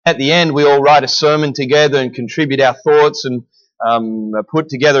At the end, we all write a sermon together and contribute our thoughts and put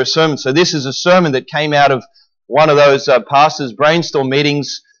together a sermon. So this is a sermon that came out of one of those pastors' brainstorm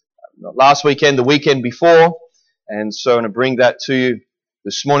meetings last weekend, the weekend before. And so I'm going to bring that to you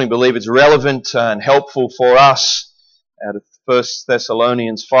this morning. I believe it's relevant and helpful for us out of 1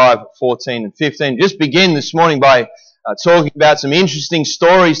 Thessalonians 5, 14 and 15. Just begin this morning by talking about some interesting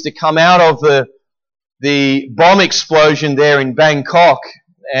stories to come out of the bomb explosion there in Bangkok.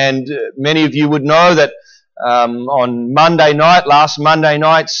 And many of you would know that on Monday night, last Monday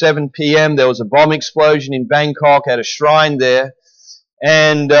night, 7 p.m., there was a bomb explosion in Bangkok at a shrine there.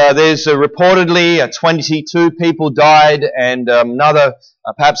 And there's reportedly 22 people died and another,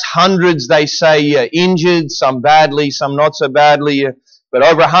 perhaps hundreds, they say, injured, some badly, some not so badly, but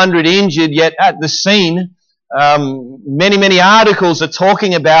over 100 injured. Yet at the scene, many articles are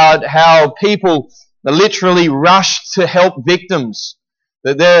talking about how people literally rushed to help victims.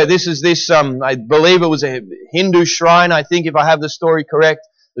 That I believe it was a Hindu shrine, I think, if I have the story correct.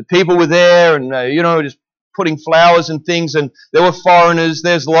 The people were there and, just putting flowers and things, and there were foreigners,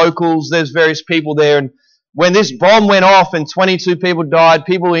 there's locals, there's various people there. And when this bomb went off and 22 people died,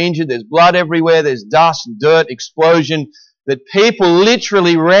 people were injured, there's blood everywhere, there's dust, dirt, explosion, that people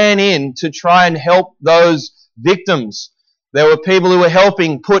literally ran in to try and help those victims. There were people who were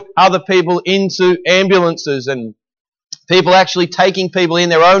helping put other people into ambulances and people actually taking people in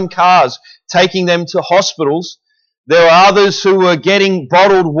their own cars, taking them to hospitals. There were others who were getting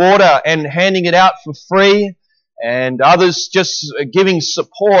bottled water and handing it out for free, and others just giving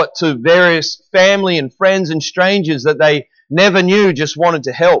support to various family and friends and strangers that they never knew, just wanted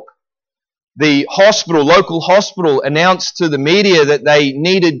to help. The local hospital, announced to the media that they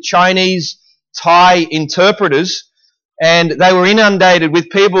needed Chinese Thai interpreters, and they were inundated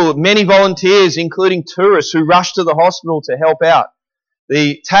with people, many volunteers, including tourists, who rushed to the hospital to help out.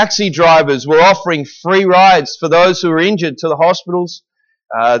 The taxi drivers were offering free rides for those who were injured to the hospitals.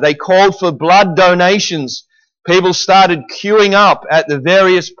 They called for blood donations. People started queuing up at the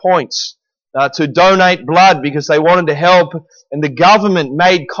various points to donate blood because they wanted to help. And the government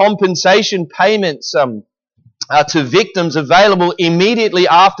made compensation payments to victims available immediately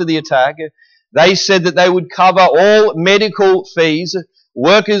after the attack. They said that they would cover all medical fees,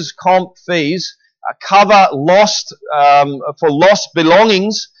 workers' comp fees, cover for lost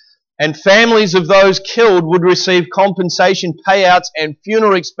belongings, and families of those killed would receive compensation payouts and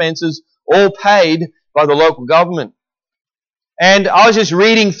funeral expenses, all paid by the local government. And I was just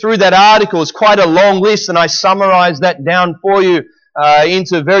reading through that article. It's quite a long list, and I summarized that down for you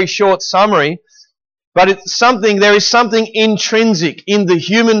into a very short summary. But there is something intrinsic in the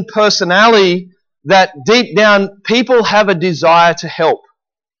human personality that deep down people have a desire to help.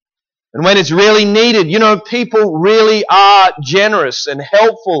 And when it's really needed, people really are generous and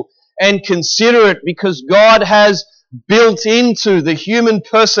helpful and considerate because God has built into the human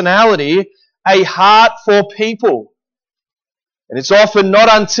personality a heart for people. And it's often not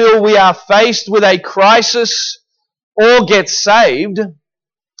until we are faced with a crisis or get saved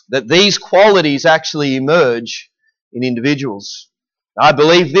that these qualities actually emerge in individuals. I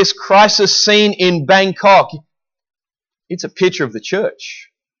believe this crisis scene in Bangkok, it's a picture of the church.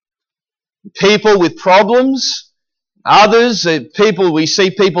 People with problems, others, we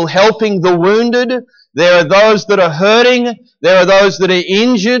see people helping the wounded. There are those that are hurting. There are those that are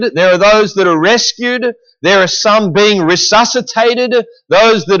injured. There are those that are rescued. There are some being resuscitated,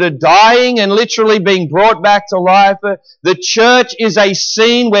 those that are dying and literally being brought back to life. The church is a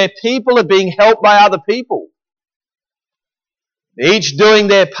scene where people are being helped by other people. Each doing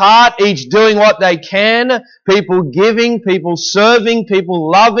their part, each doing what they can, people giving, people serving, people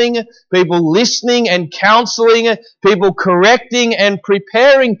loving, people listening and counseling, people correcting and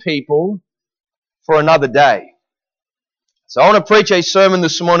preparing people for another day. So I want to preach a sermon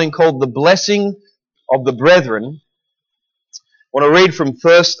this morning called The Blessing of the Brethren. I want to read from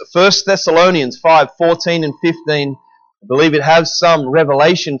 1 Thessalonians 5, 14 and 15. I believe it has some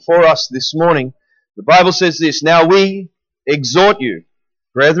revelation for us this morning. The Bible says this: "Now we exhort you,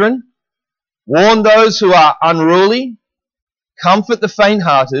 brethren, warn those who are unruly, comfort the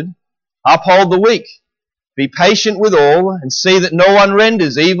faint-hearted, uphold the weak, be patient with all, and see that no one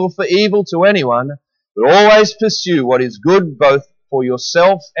renders evil for evil to anyone, but always pursue what is good both for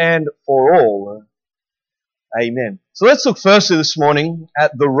yourself and for all." Amen. So let's look firstly this morning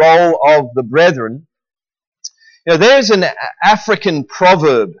at the role of the brethren. There's an African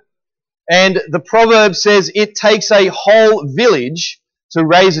proverb, and the proverb says it takes a whole village to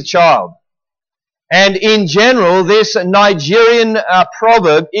raise a child. And in general, this Nigerian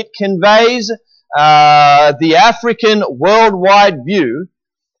proverb, it conveys the African worldwide view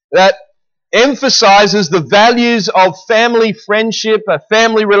that emphasizes the values of family friendship,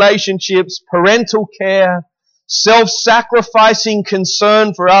 family relationships, parental care, self-sacrificing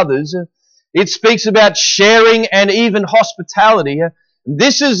concern for others. It speaks about sharing and even hospitality.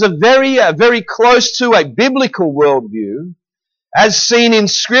 This is very close to a biblical worldview, as seen in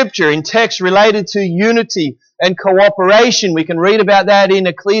Scripture, in texts related to unity and cooperation. We can read about that in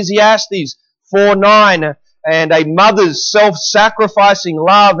Ecclesiastes 4:9, and a mother's self-sacrificing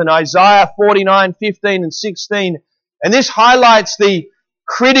love in Isaiah 49:15 and 16. And this highlights the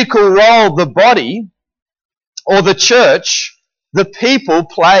critical role the body, or the church, the people,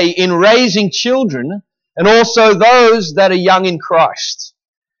 play in raising children, and also those that are young in Christ.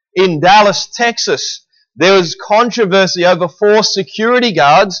 In Dallas, Texas, there was controversy over 4 security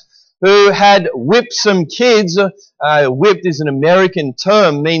guards who had whipped some kids. Whipped is an American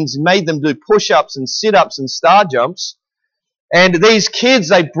term, means made them do push-ups and sit-ups and star jumps. And these kids,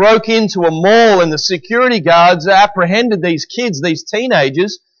 they broke into a mall, and the security guards apprehended these kids, these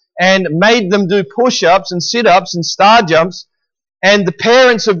teenagers, and made them do push-ups and sit-ups and star jumps. And the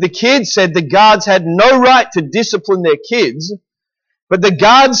parents of the kids said the guards had no right to discipline their kids, but the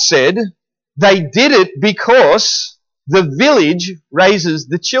guards said they did it because the village raises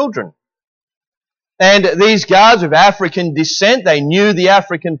the children. And these guards of African descent, they knew the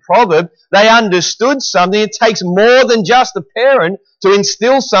African proverb. They understood something. It takes more than just a parent to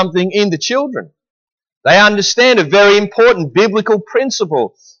instill something in the children. They understand a very important biblical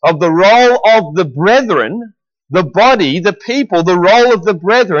principle of the role of the brethren, the body, the people, the role of the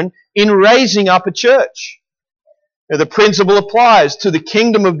brethren in raising up a church. Now, the principle applies to the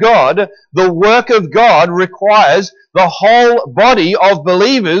kingdom of God. The work of God requires the whole body of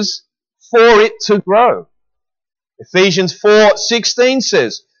believers for it to grow. Ephesians 4:16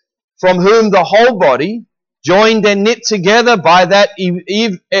 says, "From whom the whole body, joined and knit together by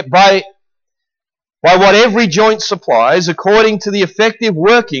what every joint supplies, according to the effective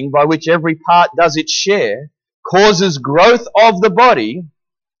working by which every part does its share, causes growth of the body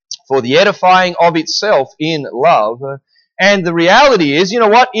for the edifying of itself in love." And the reality is, you know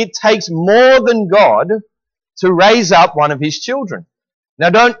what? It takes more than God to raise up one of His children. Now,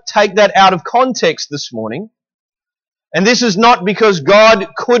 don't take that out of context this morning. And this is not because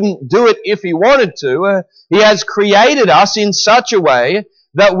God couldn't do it if He wanted to. He has created us in such a way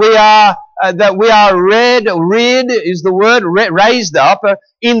that we are raised up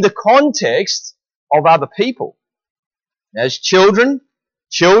in the context of other people. As children,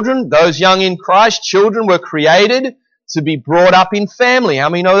 those young in Christ, children were created to be brought up in family. How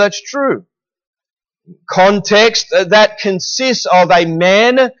many know that's true? Context that consists of a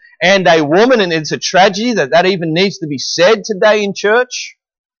man and a woman, and it's a tragedy that even needs to be said today in church.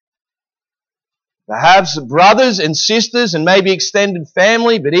 Perhaps brothers and sisters and maybe extended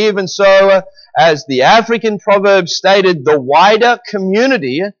family, but even so, as the African proverb stated, the wider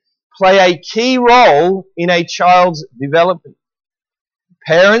community play a key role in a child's development.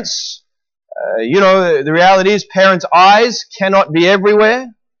 Parents, the reality is parents' eyes cannot be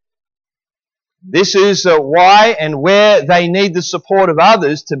everywhere. This is why and where they need the support of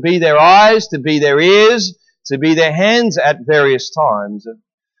others to be their eyes, to be their ears, to be their hands at various times.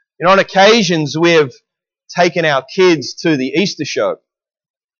 On occasions we have taken our kids to the Easter show,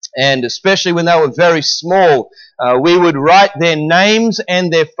 and especially when they were very small, we would write their names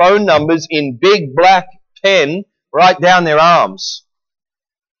and their phone numbers in big black pen right down their arms.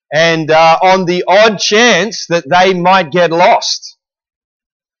 And on the odd chance that they might get lost.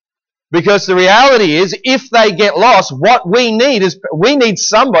 Because the reality is, if they get lost, what we need is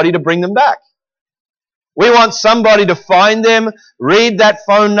somebody to bring them back. We want somebody to find them, read that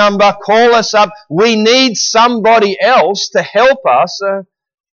phone number, call us up. We need somebody else to help us.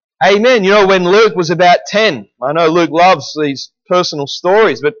 Amen. When Luke was about 10, I know Luke loves these personal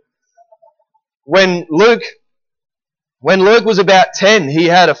stories, but when Luke was about 10, he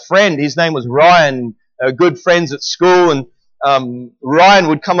had a friend. His name was Ryan, good friends at school, and Ryan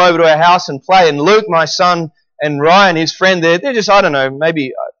would come over to our house and play. And Luke, my son, and Ryan, his friend, they're just, I don't know,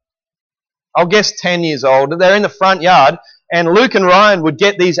 maybe, I'll guess 10 years old. They're in the front yard, and Luke and Ryan would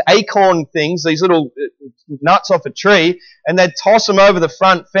get these acorn things, these little nuts off a tree, and they'd toss them over the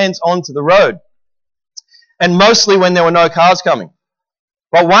front fence onto the road. And mostly when there were no cars coming.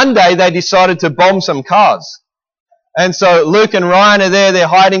 But one day they decided to bomb some cars. And so Luke and Ryan are there, they're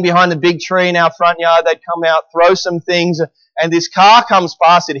hiding behind the big tree in our front yard. They'd come out, throw some things, and this car comes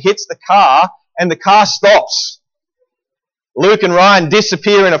past, it hits the car, and the car stops. Luke and Ryan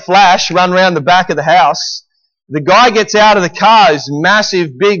disappear in a flash, run around the back of the house. The guy gets out of the car, this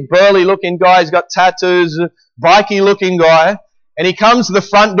massive, big, burly looking guy, he's got tattoos, bikey looking guy, And he comes to the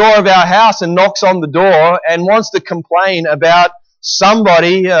front door of our house and knocks on the door and wants to complain about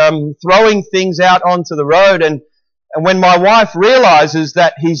somebody throwing things out onto the road. And when my wife realizes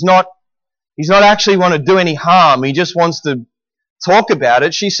that he's not actually want to do any harm, he just wants to talk about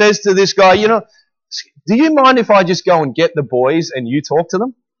it, she says to this guy, do you mind if I just go and get the boys and you talk to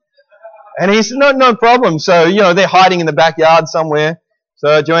them? And he said, no problem. So, they're hiding in the backyard somewhere.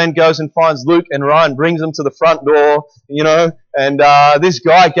 So Joanne goes and finds Luke and Ryan, brings them to the front door, and this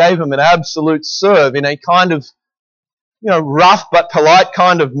guy gave them an absolute serve in a kind of, rough but polite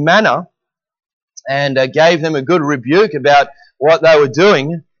kind of manner, and gave them a good rebuke about what they were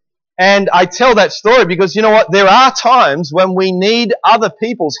doing. And I tell that story because, you know what, there are times when we need other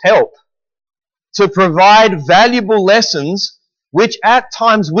people's help to provide valuable lessons which at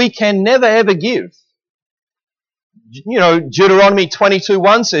times we can never ever give. Deuteronomy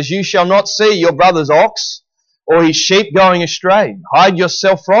 22:1 says, "You shall not see your brother's ox or his sheep going astray. Hide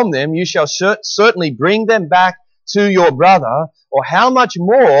yourself from them. You shall certainly bring them back to your brother, or how much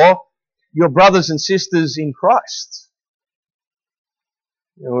more your brothers and sisters in Christ."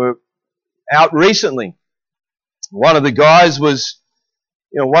 Out recently, one of the guys was,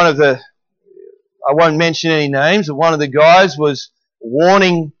 I won't mention any names, but one of the guys was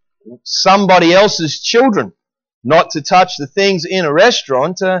warning somebody else's children not to touch the things in a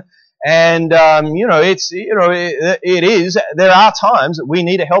restaurant, there are times that we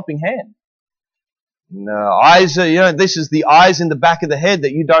need a helping hand. This is the eyes in the back of the head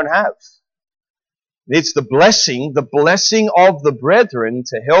that you don't have. It's the blessing of the brethren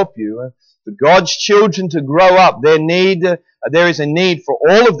to help you, for God's children to grow up. There is a need for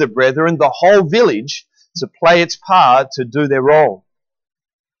all of the brethren, the whole village, to play its part, to do their role.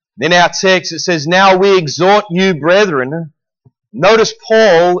 In our text it says, "Now we exhort you, brethren." Notice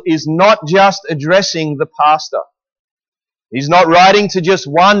Paul is not just addressing the pastor. He's not writing to just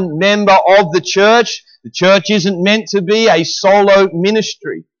one member of the church. The church isn't meant to be a solo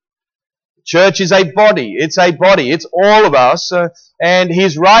ministry. The church is a body. It's a body. It's all of us. And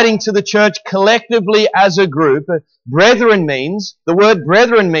he's writing to the church collectively as a group. The word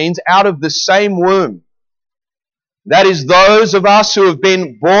brethren means out of the same womb. That is, those of us who have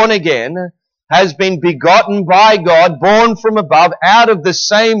been born again, has been begotten by God, born from above, out of the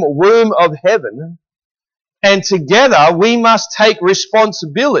same womb of heaven. And together we must take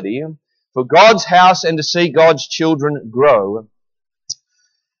responsibility for God's house and to see God's children grow.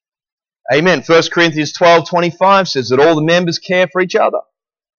 Amen. 1 Corinthians 12:25 says that all the members care for each other.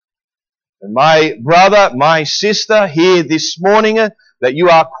 And my brother, my sister, here this morning, that you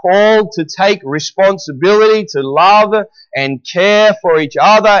are called to take responsibility to love and care for each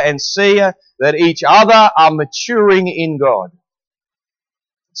other and see that each other are maturing in God.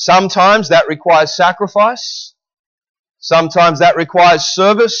 Sometimes that requires sacrifice. Sometimes that requires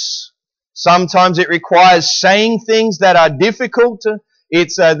service. Sometimes it requires saying things that are difficult.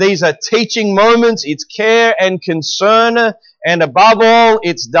 These are teaching moments. It's care and concern. And above all,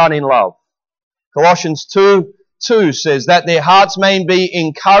 it's done in love. Colossians 2:2 says that their hearts may be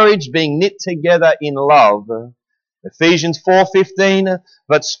encouraged, being knit together in love. Ephesians 4:15,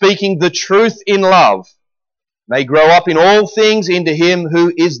 but speaking the truth in love, may grow up in all things into Him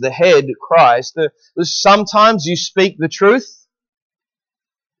who is the head, Christ. Sometimes you speak the truth.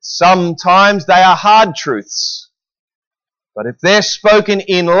 Sometimes they are hard truths. But if they're spoken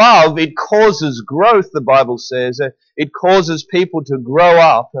in love, it causes growth, the Bible says. It causes people to grow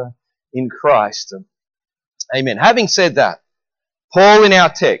up in Christ. Amen. Having said that, Paul in our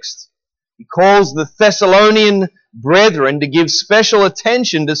text, he calls the Thessalonian brethren to give special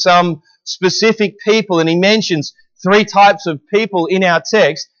attention to some specific people, and he mentions 3 types of people in our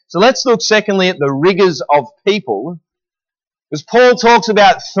text. So let's look secondly at the rigors of people, because Paul talks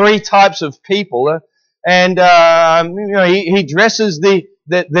about 3 types of people, and he addresses the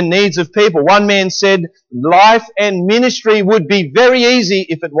needs of people. One man said, life and ministry would be very easy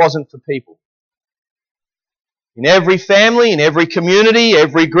if it wasn't for people. In every family, in every community,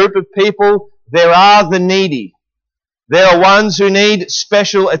 every group of people, there are the needy. There are ones who need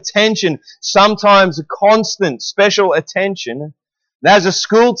special attention, sometimes constant special attention. And as a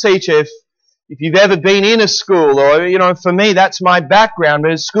school teacher, if you've ever been in a school, or, for me, that's my background,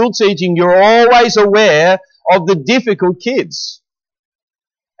 but as school teaching, you're always aware of the difficult kids.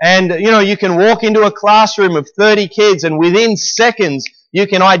 And, you can walk into a classroom of 30 kids and within seconds, you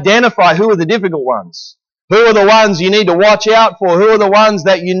can identify who are the difficult ones. Who are the ones you need to watch out for? Who are the ones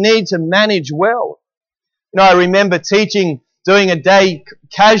that you need to manage well? I remember doing a day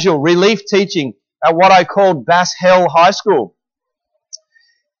casual relief teaching at what I called Bass Hell High School.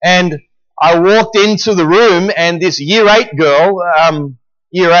 And I walked into the room and this year 8 girl,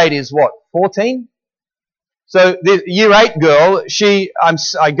 year 8 is what, 14? So the year 8 girl,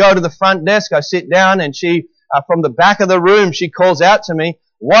 I go to the front desk, I sit down, and she, from the back of the room, she calls out to me,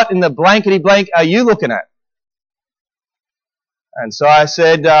 "What in the blankety blank are you looking at?" And so I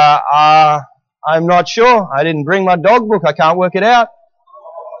said, "I'm not sure. I didn't bring my dog book. I can't work it out."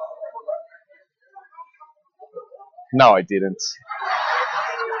 No, I didn't.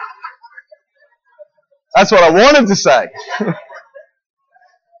 That's what I wanted to say.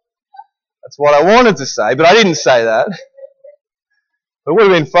 That's what I wanted to say, but I didn't say that. It would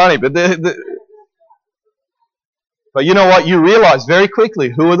have been funny, but but you know what? You realize very quickly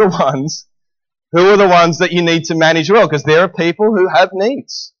who are the ones that you need to manage well, because there are people who have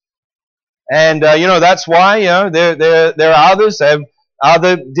needs, and that's why there are others that have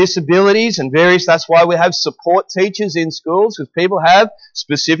other disabilities and various. That's why we have support teachers in schools, because people have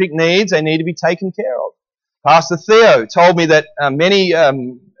specific needs they need to be taken care of. Pastor Theo told me that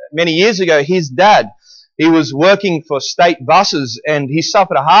many years ago, his dad, he was working for state buses and he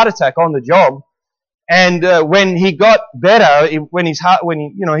suffered a heart attack on the job. And when he got better, when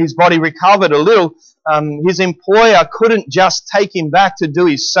his body recovered a little, his employer couldn't just take him back to do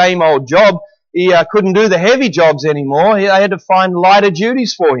his same old job. He couldn't do the heavy jobs anymore. They had to find lighter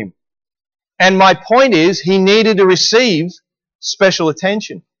duties for him. And my point is, he needed to receive special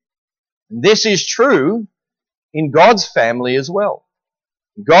attention. And this is true in God's family as well.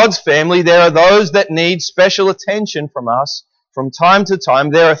 In God's family, there are those that need special attention from us from time to time.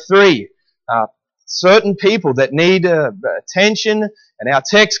 There are 3 certain people that need attention, and our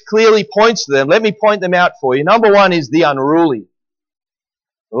text clearly points to them. Let me point them out for you. Number 1 is the unruly.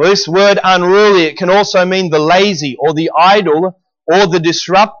 Well, this word unruly, it can also mean the lazy or the idle or the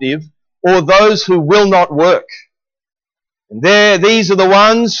disruptive or those who will not work. And these are the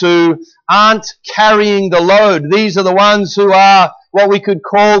ones who aren't carrying the load. These are the ones who are what we could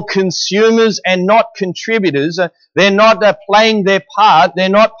call consumers and not contributors. They're not playing their part. They're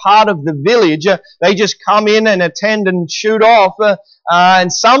not part of the village. They just come in and attend and shoot off.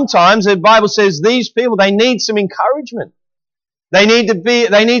 And sometimes the Bible says these people, they need some encouragement. They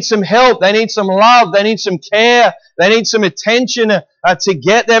need some help. They need some love. They need some care. They need some attention to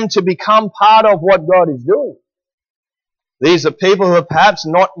get them to become part of what God is doing. These are people who are perhaps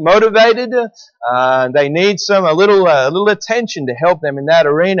not motivated. They need a little attention to help them in that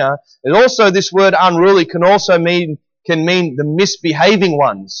arena. And also, this word unruly can mean the misbehaving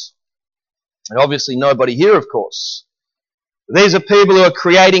ones. And obviously, nobody here, of course. These are people who are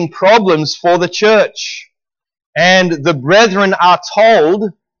creating problems for the church, and the brethren are told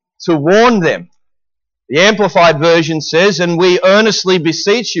to warn them. The Amplified Version says, "And we earnestly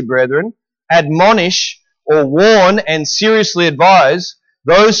beseech you, brethren, admonish or warn and seriously advise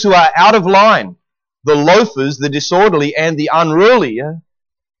those who are out of line, the loafers, the disorderly, and the unruly."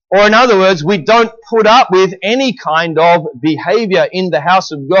 Or in other words, we don't put up with any kind of behavior in the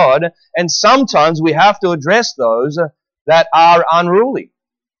house of God, and sometimes we have to address those that are unruly.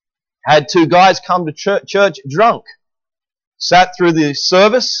 Had 2 guys come to church drunk, sat through the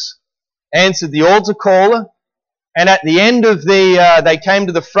service, answered the altar call, and at the end of they came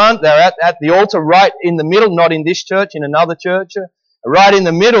to the front. They're at the altar right in the middle, not in this church, in another church. Right in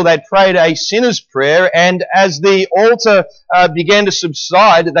the middle, they prayed a sinner's prayer, and as the altar began to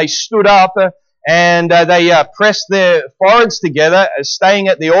subside, they stood up and they pressed their foreheads together, staying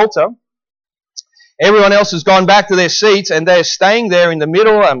at the altar. Everyone else has gone back to their seats, and they're staying there in the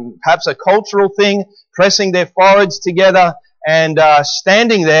middle, perhaps a cultural thing, pressing their foreheads together and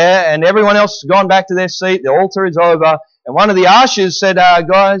standing there, and everyone else has gone back to their seat. The altar is over, and one of the ushers said,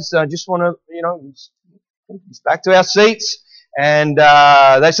 "Guys, I just want to, just back to our seats." And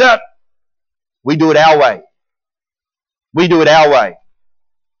they said, "We do it our way. We do it our way.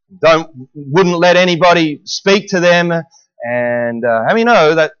 Wouldn't let anybody speak to them." And how many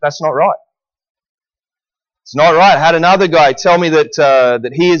know that's not right? It's not right. I had another guy tell me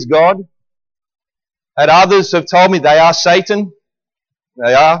that he is God. Had others have told me they are Satan.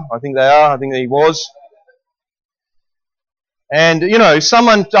 They are. I think they are. I think he was. And, I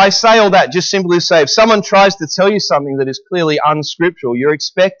say all that just simply to say, if someone tries to tell you something that is clearly unscriptural, you're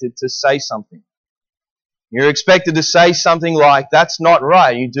expected to say something. You're expected to say something like, "That's not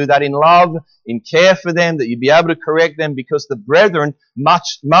right." You do that in love, in care for them, that you'd be able to correct them, because the brethren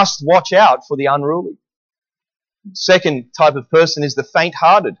must watch out for the unruly. The second type of person is the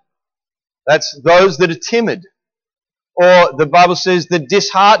faint-hearted. That's those that are timid. Or the Bible says the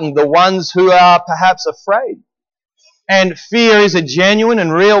disheartened, the ones who are perhaps afraid. And fear is a genuine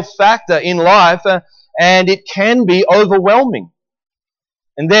and real factor in life, and it can be overwhelming.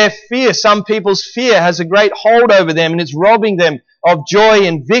 And their fear, some people's fear, has a great hold over them, and it's robbing them of joy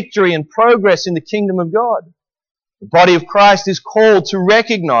and victory and progress in the kingdom of God. The body of Christ is called to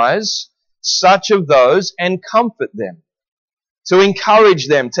recognize such of those and comfort them, to encourage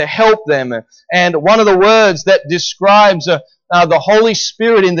them, to help them. And one of the words that describes the Holy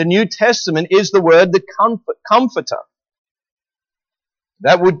Spirit in the New Testament is the word the comforter.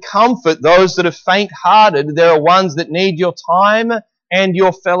 That would comfort those that are faint-hearted. There are ones that need your time and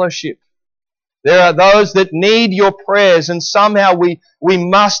your fellowship. There are those that need your prayers, and somehow we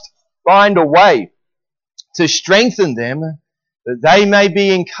must find a way to strengthen them that they may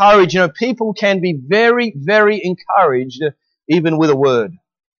be encouraged. You know, people can be very, very encouraged even with a word.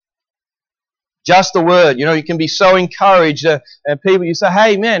 Just a word. You know, you can be so encouraged, and people, you say,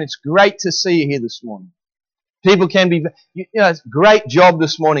 hey man, it's great to see you here this morning. People can be, you know, great job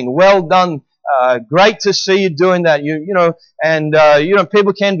this morning, well done, great to see you doing that. You know,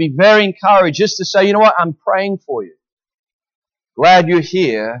 people can be very encouraged just to say, you know what, I'm praying for you. Glad you're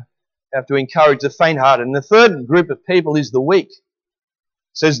here. You have to encourage the faint-hearted. And the third group of people is the weak.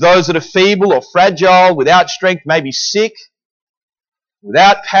 It says those that are feeble or fragile, without strength, maybe sick,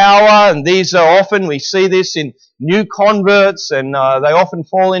 without power, and these are often, we see this in new converts, and they often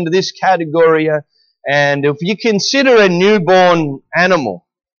fall into this category. And if you consider a newborn animal,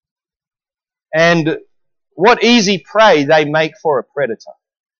 and what easy prey they make for a predator.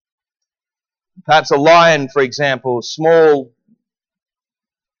 Perhaps a lion, for example, small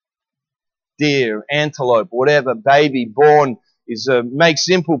deer, antelope, whatever, baby born makes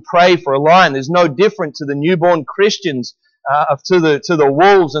simple prey for a lion. There's no different to the newborn Christians, to the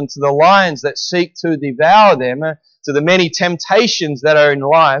wolves and to the lions that seek to devour them, to the many temptations that are in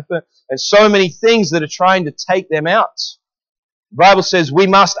life. There's so many things that are trying to take them out. The Bible says we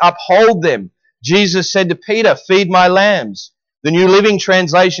must uphold them. Jesus said to Peter, feed my lambs. The New Living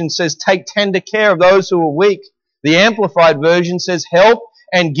Translation says, take tender care of those who are weak. The Amplified Version says, help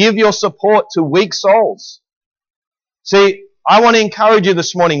and give your support to weak souls. See, I want to encourage you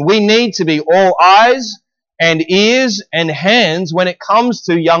this morning. We need to be all eyes and ears and hands when it comes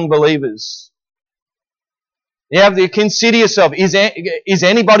to young believers. You have to consider yourself, is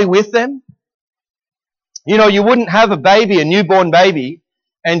anybody with them? You know, you wouldn't have a baby, a newborn baby,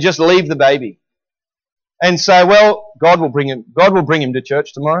 and just leave the baby and say, well, God will bring him to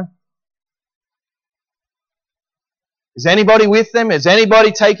church tomorrow. Is anybody with them? Is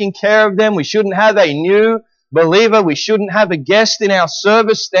anybody taking care of them? We shouldn't have a new believer. We shouldn't have a guest in our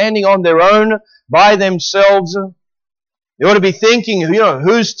service standing on their own by themselves. You ought to be thinking, you know,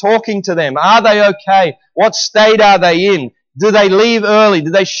 who's talking to them? Are they okay? What state are they in? Do they leave early?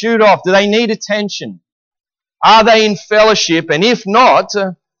 Do they shoot off? Do they need attention? Are they in fellowship? And if not,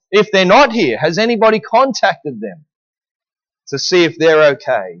 if they're not here, has anybody contacted them to see if they're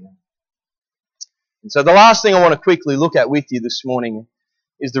okay? And so the last thing I want to quickly look at with you this morning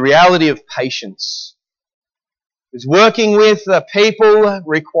is the reality of patience. Because working with people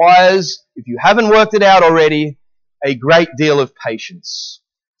requires, if you haven't worked it out already, a great deal of patience.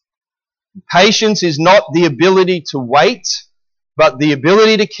 Patience is not the ability to wait, but the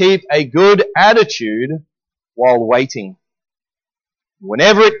ability to keep a good attitude while waiting.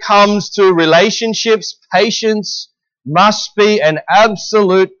 Whenever it comes to relationships, patience must be an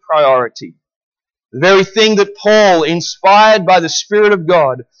absolute priority. The very thing that Paul, inspired by the Spirit of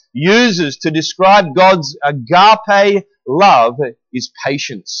God, uses to describe God's agape love is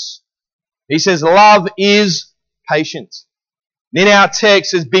patience. He says love is patient. In our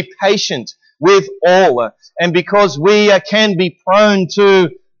text it says be patient with all. And because we can be prone to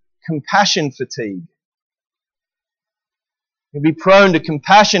compassion fatigue. You'll be prone to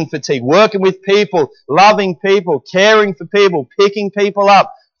compassion fatigue, working with people, loving people, caring for people, picking people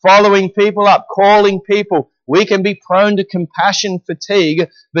up, following people up, calling people. We can be prone to compassion fatigue,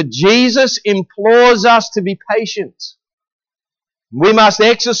 but Jesus implores us to be patient. We must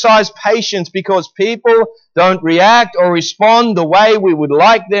exercise patience because people don't react or respond the way we would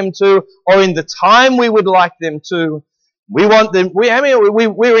like them to or in the time we would like them to. We want them, we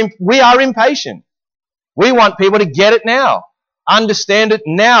are impatient. We want people to get it now, understand it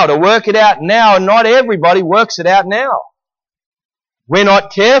now, to work it out now, and not everybody works it out now. We're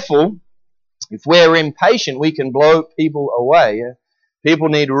not careful. If we're impatient, we can blow people away. People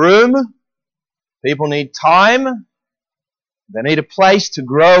need room. People need time. They need a place to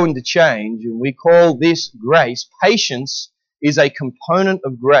grow and to change. And we call this grace. Patience is a component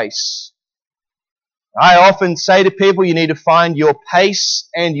of grace. I often say to people, you need to find your pace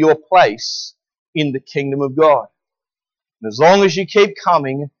and your place in the kingdom of God. And as long as you keep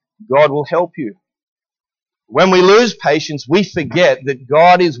coming, God will help you. When we lose patience, we forget that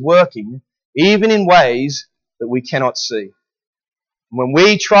God is working even in ways that we cannot see. When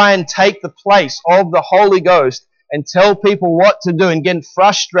we try and take the place of the Holy Ghost and tell people what to do and get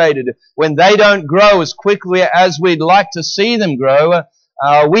frustrated when they don't grow as quickly as we'd like to see them grow,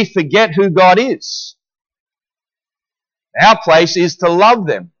 we forget who God is. Our place is to love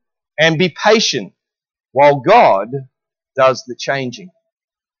them and be patient while God does the changing.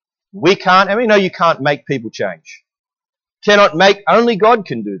 We can't, and we know you can't make people change. Only God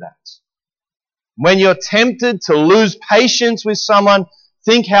can do that. When you're tempted to lose patience with someone,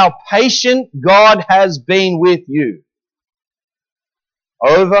 think how patient God has been with you.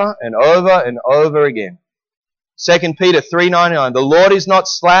 Over and over and over again. 2 Peter 3:9, the Lord is not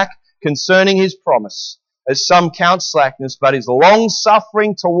slack concerning His promise, as some count slackness, but is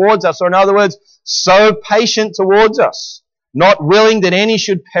long-suffering towards us, or in other words, so patient towards us, not willing that any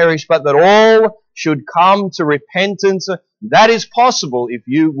should perish, but that all should come to repentance. That is possible if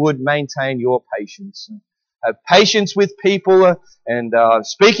you would maintain your patience. Have patience with people, and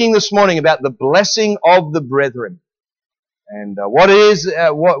speaking this morning about the blessing of the brethren. And what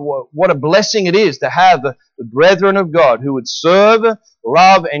a blessing it is to have the brethren of God who would serve,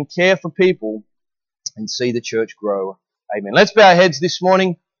 love, and care for people and see the church grow. Amen. Let's bow our heads this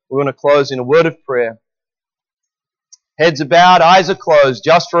morning. We're going to close in a word of prayer. Heads are bowed, eyes are closed,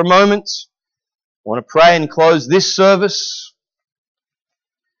 just for a moment. I want to pray and close this service.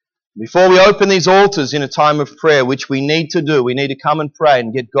 Before we open these altars in a time of prayer, which we need to do, we need to come and pray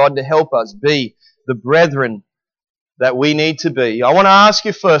and get God to help us be the brethren that we need to be. I want to ask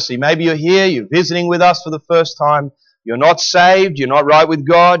you firstly, maybe you're here, you're visiting with us for the first time, you're not saved, you're not right with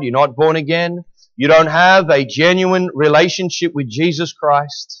God, you're not born again, you don't have a genuine relationship with Jesus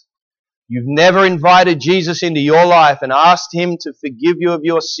Christ. You've never invited Jesus into your life and asked Him to forgive you of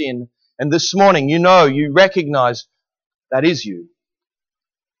your sin. And this morning, you recognize that is you.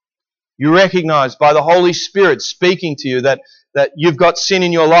 You recognize by the Holy Spirit speaking to you that you've got sin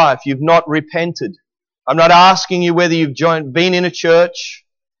in your life. You've not repented. I'm not asking you whether you've been in a church,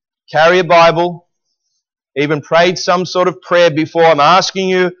 carry a Bible, even prayed some sort of prayer before. I'm asking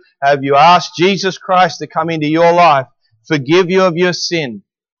you, have you asked Jesus Christ to come into your life, forgive you of your sin?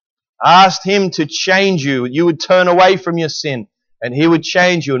 Asked Him to change you. You would turn away from your sin and He would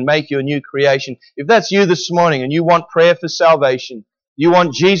change you and make you a new creation. If that's you this morning and you want prayer for salvation, you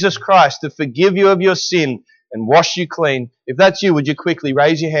want Jesus Christ to forgive you of your sin and wash you clean, if that's you, would you quickly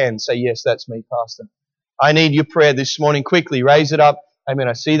raise your hand and say, yes, that's me, Pastor. I need your prayer this morning. Quickly raise it up. Amen.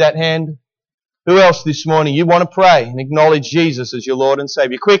 I see that hand. Who else this morning? You want to pray and acknowledge Jesus as your Lord and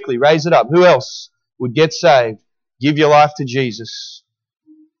Savior. Quickly raise it up. Who else would get saved? Give your life to Jesus.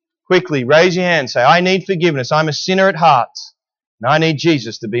 Quickly raise your hand. Say, I need forgiveness. I'm a sinner at heart. And I need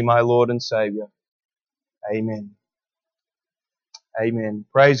Jesus to be my Lord and Savior. Amen. Amen.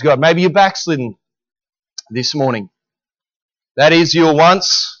 Praise God. Maybe you're backslidden this morning. That is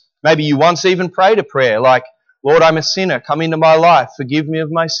maybe you once even prayed a prayer like, Lord, I'm a sinner. Come into my life. Forgive me of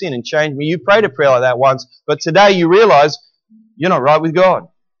my sin and change me. You prayed a prayer like that once, but today you realize you're not right with God.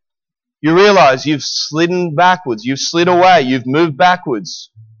 You realize you've slidden backwards. You've slid away. You've moved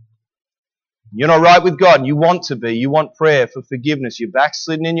backwards. You're not right with God, and you want to be. You want prayer for forgiveness. You're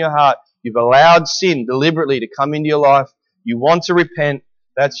backslidden in your heart. You've allowed sin deliberately to come into your life. You want to repent.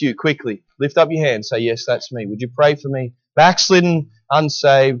 That's you. Quickly, lift up your hand. Say, yes, that's me. Would you pray for me? Backslidden,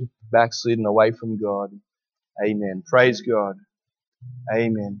 unsaved, backslidden away from God. Amen. Praise God.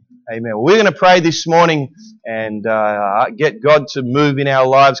 Amen. Amen. Well, we're going to pray this morning and get God to move in our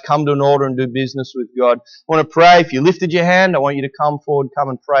lives, come to an altar and do business with God. I want to pray. If you lifted your hand, I want you to come forward, come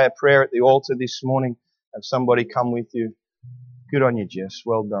and pray a prayer at the altar this morning. Have somebody come with you. Good on you, Jess.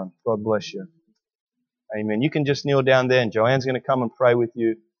 Well done. God bless you. Amen. You can just kneel down there and Joanne's going to come and pray with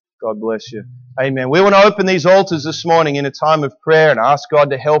you. God bless you. Amen. We want to open these altars this morning in a time of prayer and ask God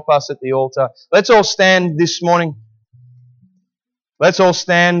to help us at the altar. Let's all stand this morning. Let's all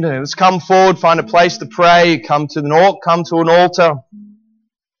stand. Let's come forward, find a place to pray. Come to an altar.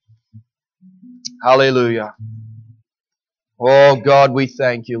 Hallelujah. Oh God, we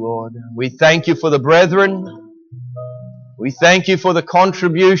thank you, Lord. We thank you for the brethren. We thank you for the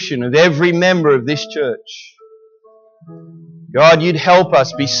contribution of every member of this church. God, you'd help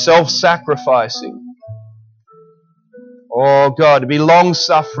us be self-sacrificing. Oh God, to be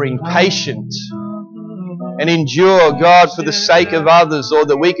long-suffering, patient, and endure, God, for the sake of others, Lord,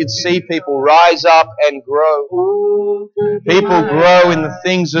 that we could see people rise up and grow. People grow in the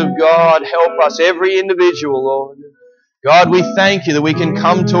things of God. Help us, every individual, Lord. God, we thank you that we can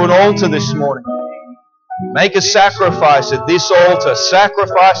come to an altar this morning. Make a sacrifice at this altar.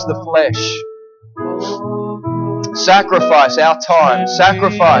 Sacrifice the flesh. Sacrifice our time,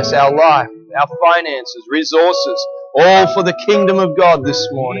 sacrifice our life, our finances, resources, all for the kingdom of God this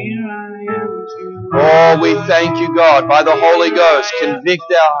morning. Oh, we thank you, God, by the Holy Ghost. Convict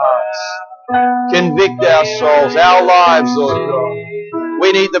our hearts. Convict our souls, our lives, Lord God.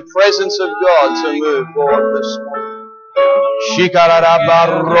 We need the presence of God to move forward this morning.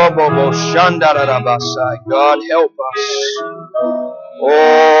 God, help us.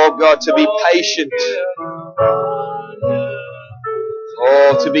 Oh, God, to be patient.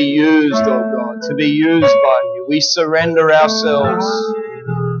 Oh, to be used, oh God, to be used by you. We surrender ourselves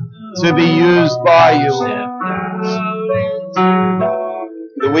to be used by you,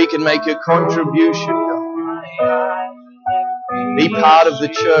 that we can make a contribution, God. Be part of the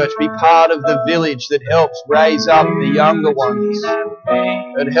church, be part of the village that helps raise up the younger ones,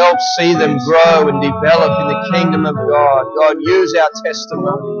 that helps see them grow and develop in the kingdom of God. God, use our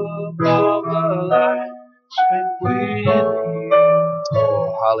testimony.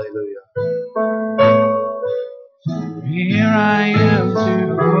 Oh, hallelujah. Here I am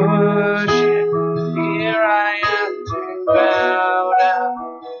to worship, here I am to bow down,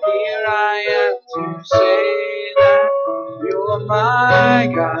 here I am to say that you're my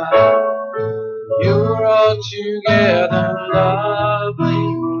God. You're altogether lovely,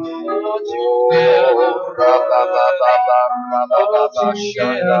 altogether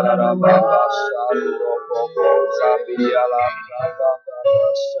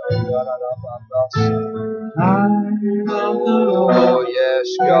Oh yes,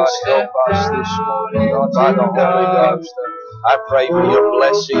 God, help us this morning, God, by the Holy Ghost. I pray for your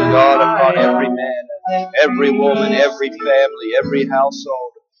blessing, God, upon every man, every woman, every family, every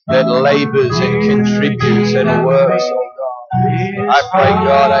household that labors and contributes and works, oh God. I pray,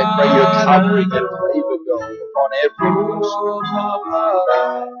 God, I pray your covering and favor, God, upon every person.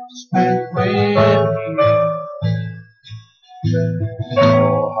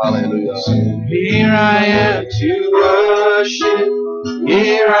 Oh, hallelujah. Here I am to worship,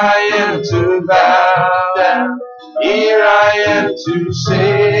 here I am to bow down, here I am to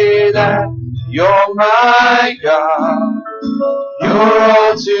say that you're my God. You're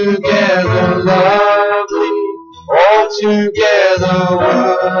altogether lovely, altogether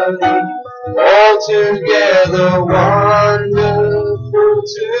worthy, altogether wonderful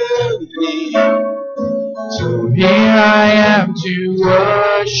to me. So here I am to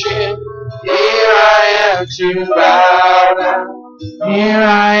worship, here I am to bow down, here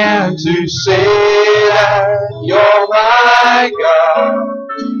I am to say that you're my God.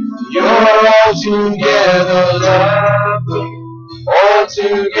 You're altogether lovely,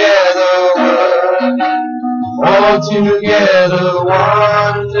 altogether worthy, altogether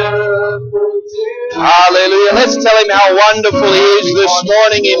wonderful to me. Hallelujah. Let's tell him how wonderful he is this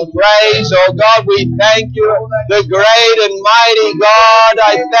morning in praise. Oh God, we thank you, the great and mighty God.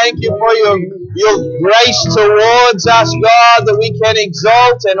 I thank you for your grace towards us, God, that we can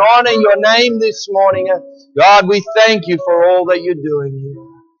exalt and honor your name this morning. God, we thank you for all that you're doing here.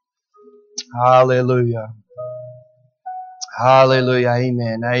 Hallelujah. Hallelujah.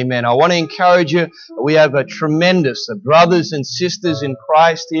 Amen. Amen. I want to encourage you. We have a tremendous brothers and sisters in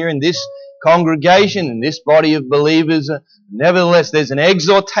Christ here in this congregation, in this body of believers. Nevertheless, there's an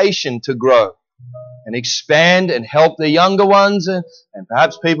exhortation to grow and expand and help the younger ones and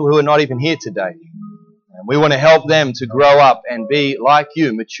perhaps people who are not even here today. And we want to help them to grow up and be like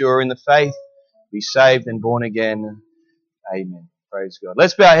you, mature in the faith, be saved and born again. Amen. Praise God.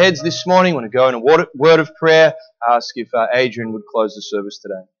 Let's bow our heads this morning. I want to go in a word of prayer. Ask if Adrian would close the service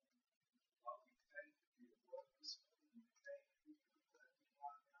today.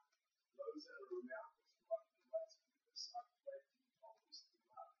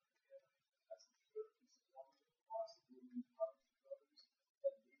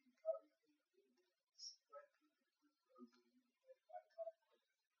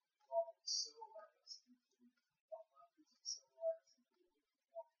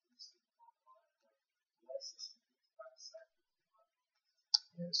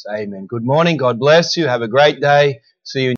 Yes, amen. Good morning. God bless you. Have a great day. See you.